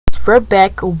guys, we're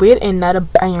back with another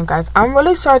banger, guys. I'm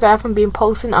really sorry that I haven't been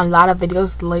posting a lot of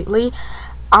videos lately.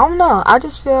 I don't know, I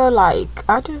just feel like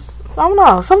I don't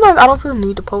know, sometimes I don't feel the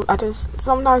need to post.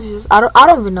 Sometimes I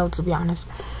don't even know, to be honest.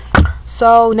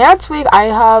 So next week I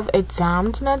have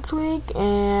exams next week,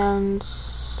 and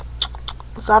so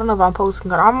I don't know if I'm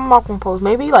posting. I'm not gonna post.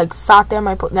 Maybe like Saturday I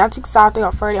might post. Next week Saturday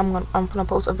or Friday I'm gonna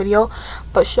post a video,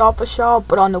 but for sure.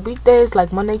 But on the weekdays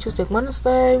like Monday, Tuesday,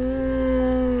 Wednesday,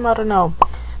 I don't know.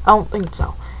 I don't think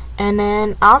so. And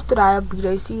then after that,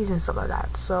 BJCs and stuff like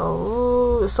that.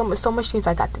 So so much things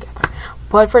I got together.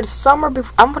 But for the summer,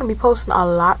 I'm gonna be posting a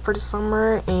lot for the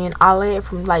summer, and I lay it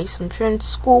from like some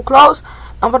school clothes.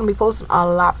 I'm gonna be posting a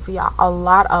lot for y'all. A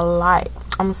lot.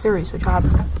 I'm serious with y'all,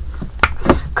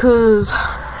 cause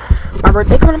my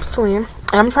birthday coming up soon,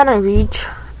 and I'm trying to reach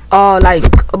like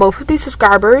about 50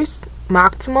 subscribers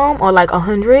maximum, or like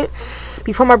 100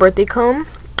 before my birthday come.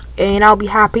 And I'll be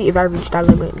happy if I reach that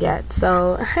limit yet.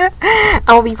 So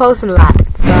I'll be posting a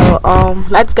lot. So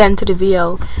let's get into the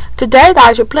video. Today,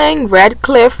 guys, we're playing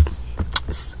RedCliff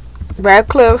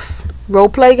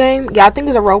roleplay game. Yeah, I think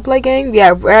it's a roleplay game.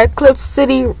 Yeah, RedCliff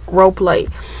City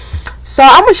roleplay. So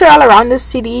I'm gonna show y'all around this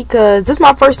city because this is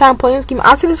my first time playing this game.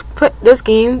 I see this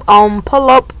game pull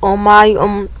up on my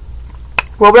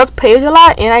Roblox page a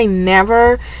lot, and I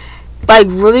never like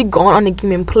really gone on the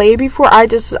game and played before. I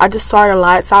just saw it a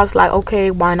lot, so I was like,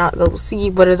 okay, why not go see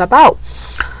what it's about.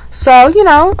 So you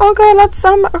know, okay, I'm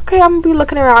gonna be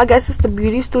looking around. I guess it's the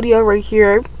beauty studio right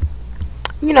here.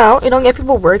 You know, it don't get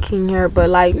people working here, but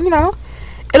like, you know,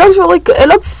 it looks really good. It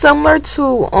looks similar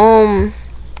to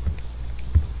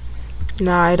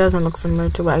nah, it doesn't look similar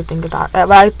to what I think about.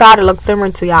 But I thought it looked similar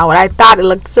to y'all. What I thought it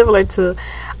looked similar to.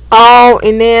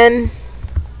 And then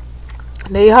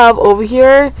they have over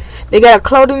here, they got a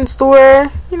clothing store,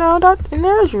 you know, that in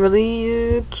there is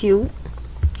really cute,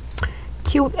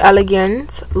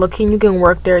 elegant looking. You can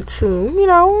work there too, you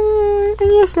know, and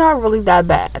it's not really that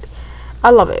bad.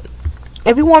 I love it.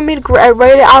 If you want me to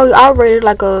rate it, I'll rate it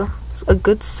like a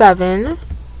good 7,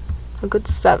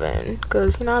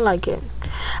 because you know I like it.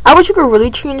 I wish you could really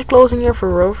change clothes in here for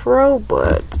real,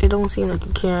 but it don't seem like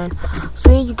you can.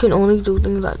 See, you can only do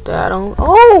things like that.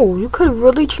 Oh, you could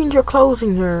really change your clothes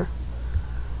in here.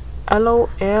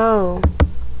 LOL.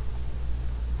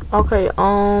 Okay,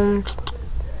 y'all,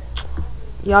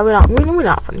 we're not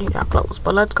finna change our clothes,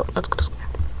 but let's go.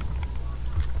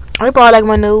 I probably like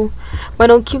my new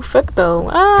cute fit though.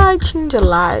 I change a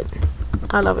lot.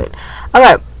 I love it.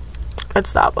 Okay. Let's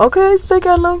stop. Okay, so they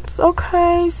got loads.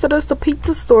 Okay, so there's the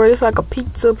pizza store. It's like a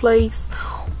pizza place,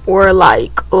 or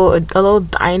like a little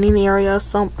dining area or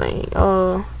something.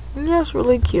 Yeah, it's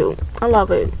really cute. I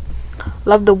love it.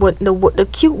 Love the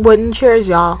cute wooden chairs,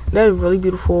 y'all. They're really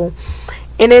beautiful.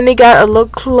 And then they got a little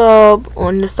club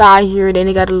on the side here. Then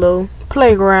they got a little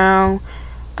playground,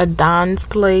 a dance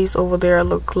place over there.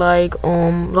 Look like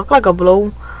a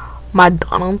blow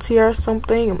McDonald's here or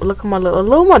something. Look at my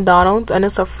little McDonald's, and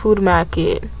it's a food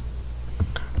market,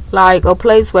 like a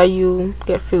place where you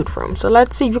get food from. So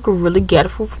let's see if you can really get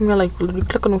food from here, like literally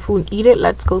click on the food and eat it.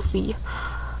 Let's go see.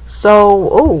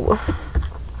 So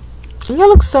and y'all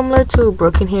look similar to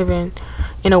Brookhaven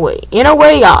in a way,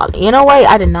 y'all. In a way,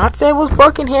 I did not say it was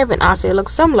Brookhaven. I said it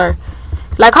looks similar,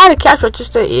 like how the cash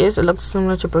register is. It looks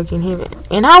similar to Brookhaven,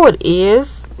 and how it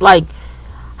is, like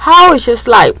how it's just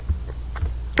like,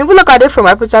 if you look at it from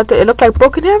right perspective, it looked like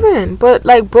Brookhaven, but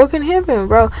like Brookhaven,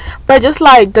 bro. But just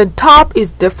like the top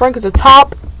is different, because the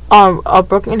top of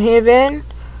Brookhaven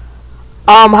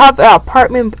have an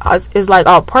apartment is like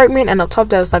an apartment, and on top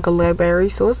there's like a library.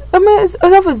 So it's, I mean, it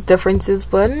have its differences,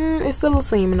 but it's still the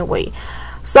same in a way.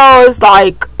 So it's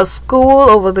like a school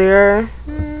over there.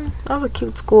 That was a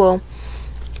cute school.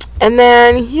 And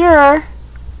then here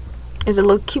is a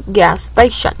little cute gas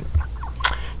station.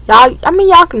 Y'all, I mean,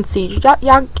 y'all can see,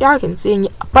 y'all can see,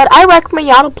 but I recommend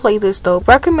y'all to play this though.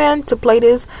 Recommend to play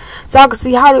this so y'all can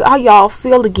see how y'all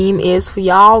feel the game is for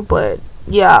y'all. But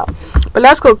yeah, but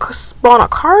let's go spawn a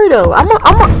car though. I'm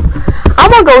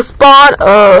gonna go spawn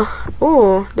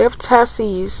oh, they have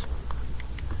Tesla.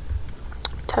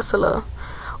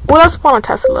 Oh, let's spawn a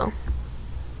Tesla.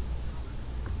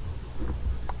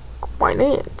 Why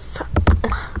not?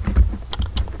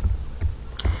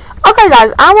 Okay,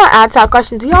 guys, I want to ask y'all a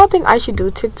question. Do y'all think I should do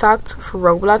TikTok for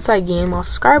Roblox to gain more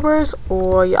subscribers,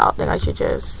 or y'all think I should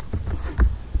just?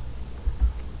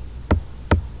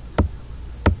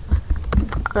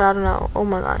 I don't know. Oh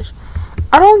my gosh,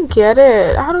 I don't get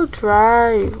it. How to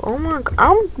drive? Oh my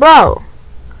god, bro.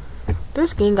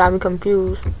 This game got me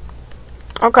confused.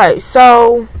 Okay,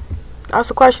 so that's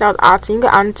the question I was asking. You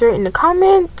can answer in the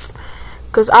comments.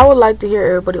 because I would like to hear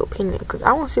everybody's opinion, because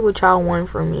I want to see what y'all want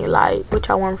from me, like what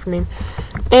y'all want from me.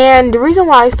 And the reason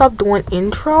why I stopped doing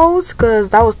intros, because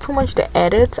that was too much to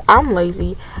edit. I'm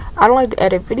lazy. I don't like to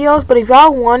edit videos, but if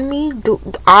y'all want me to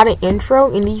add an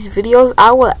intro in these videos,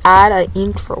 I will add an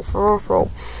intro for real.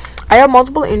 I have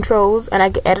multiple intros and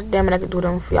I can edit them and I can do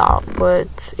them for y'all.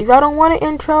 But if y'all don't want an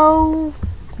intro,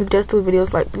 just do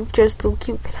videos like just do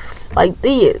cute like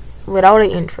this without an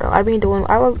intro. I've been doing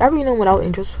without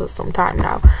intros for some time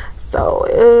now, so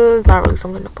it's not really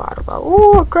something to bother about.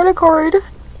 Ooh, a credit card.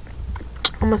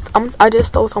 I just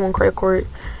stole someone's credit card.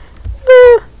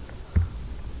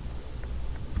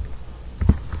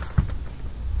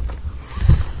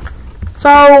 So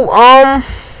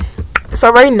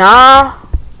right now,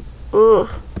 but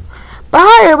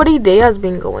how everybody's day has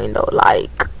been going though?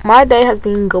 Like my day has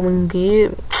been going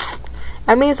good.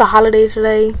 I mean, it's a holiday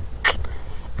today.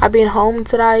 I've been home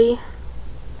today.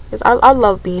 I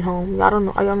love being home. Y'all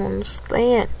don't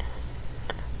understand.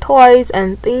 Toys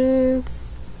and things.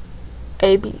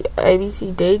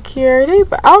 ABC daycare.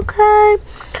 Okay.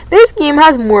 This game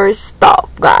has more stuff,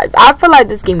 guys. I feel like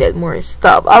this game has more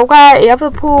stuff. Okay, you have a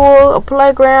pool, a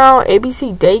playground,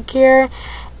 ABC daycare,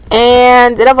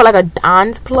 and they have like a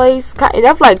dance place. They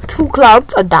have like 2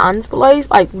 clubs, a dance place,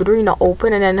 like literally in the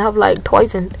open, and then have like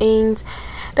toys and things.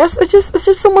 It's just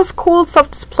so much cool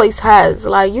stuff this place has.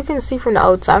 Like you can see from the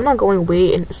outside. I'm not going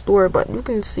way in the store, but you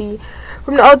can see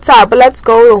from the outside. But let's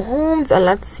go to homes and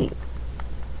let's see.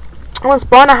 I want to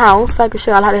spawn a house so I can show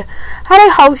y'all how they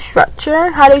house structure,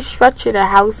 how they structure the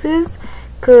houses.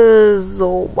 Cause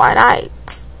why not?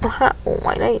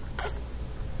 Why not?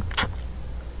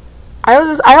 I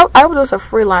was just a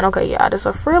free line. Okay, yeah, there's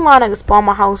a free line. I can spawn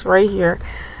my house right here.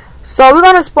 So we're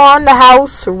gonna spawn the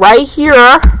house right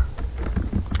here.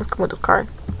 Let's come with this card.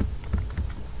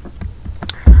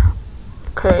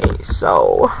 Okay,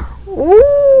 so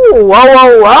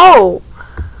whoa.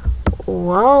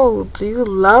 Whoa, do you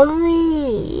love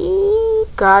me?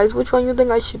 Guys, which one you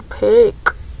think I should pick?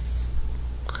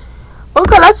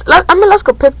 Okay, let's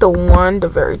go pick the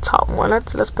very top one.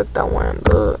 Let's pick that one.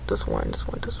 This one.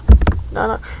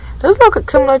 No. This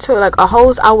looks similar to like a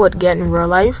house I would get in real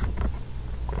life.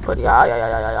 But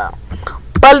yeah.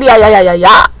 But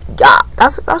yeah.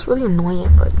 That's really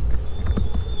annoying, but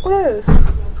what is?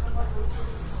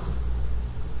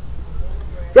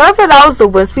 Y'all thought that was the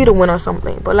wind speed to win or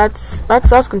something, but let's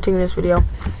continue this video.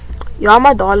 Y'all,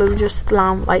 my daughter just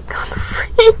slammed like the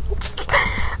freaks.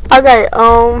 Okay,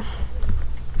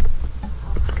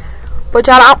 but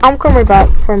y'all, I'm coming back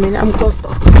for a minute. I'm close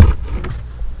though.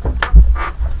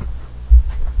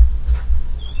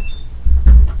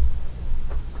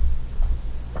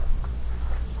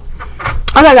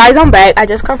 Okay, guys, I'm back. I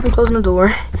just come from closing the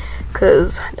door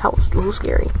because that was a little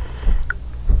scary.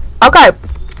 Okay.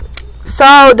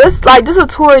 So this is a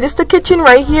tour. This is the kitchen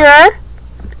right here,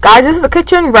 guys. This is the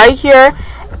kitchen right here,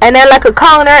 and then like a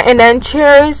counter, and then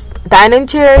chairs, dining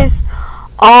chairs,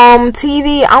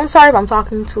 TV. I'm sorry if I'm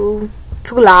talking too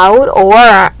loud or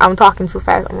I'm talking too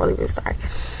fast. I'm really sorry,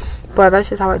 but that's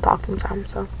just how I talk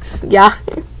sometimes. So yeah.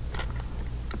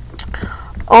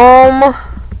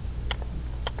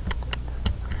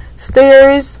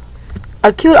 Stairs.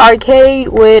 A cute arcade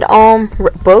with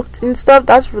books and stuff.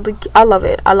 That's really I love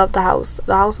it. I love the house.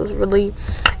 The house is really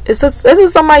this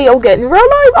is somebody you'll get in real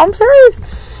life. I'm serious.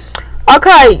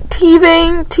 Okay,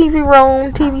 TV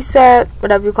room, TV set,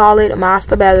 whatever you call it, a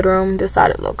master bedroom. This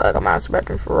side it look like a master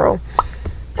bedroom for real.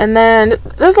 And then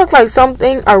this looks like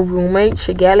something a roommate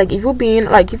should get. Like if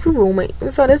you're roommate.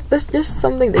 So this just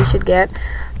something they should get.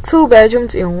 2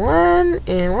 bedrooms in one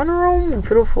room.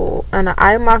 Beautiful. And an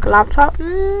iMac laptop.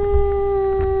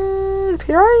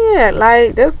 Period.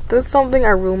 Like this something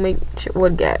a roommate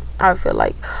would get, I feel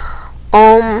like.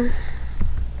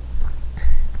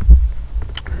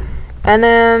 And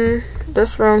then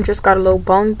this room just got a little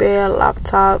bunk bed,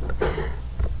 laptop.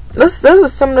 This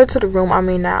is similar to the room I'm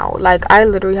in now. Like I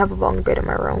literally have a bunk bed in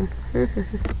my room.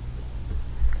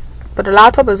 But the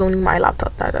laptop is only my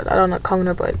laptop. I don't know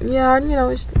counter, but yeah, you know,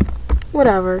 it's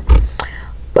whatever.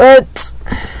 But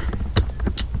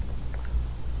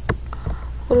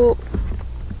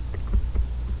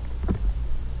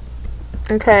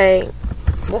okay,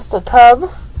 that's the tub,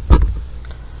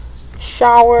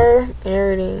 shower, and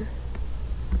everything.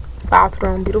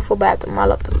 Bathroom, beautiful bathroom. I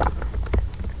love this bathroom.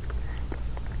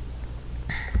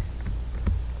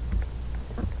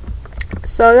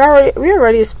 So we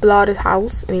already explored this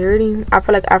house and everything. I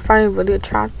feel like I find it really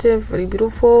attractive, really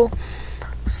beautiful.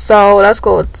 So let's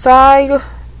go outside.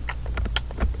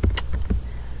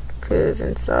 Cause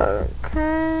inside,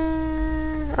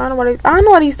 okay. I don't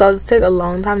know why these doors take a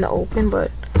long time to open,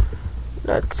 but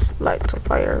Let's light some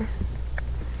fire.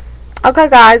 Okay,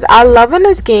 guys, I loving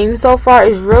this game so far.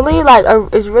 It's really like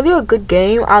it's really a good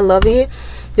game. I love it.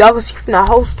 Y'all can see from the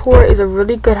house tour, it's a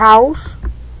really good house.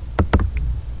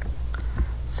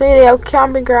 See, they have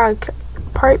camping ground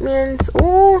apartments.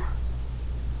 Ooh,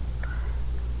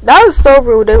 that was so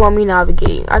rude. They want me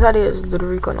navigate. I thought it was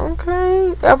literally going.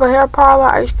 Okay, they have a hair parlor,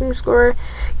 ice cream store.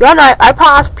 Y'all know I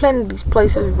pass plenty of these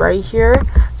places right here.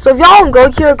 So if y'all don't go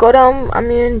here, go down. I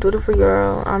mean, do it for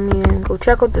your. I mean, go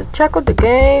check out the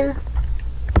game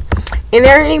and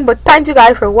everything. But thank you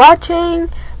guys for watching.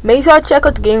 Make sure to check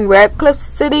out the game RedCliff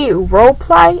City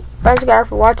Roleplay. Thanks you guys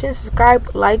for watching.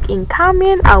 Subscribe, like, and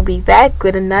comment. I'll be back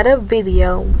with another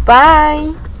video.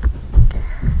 Bye.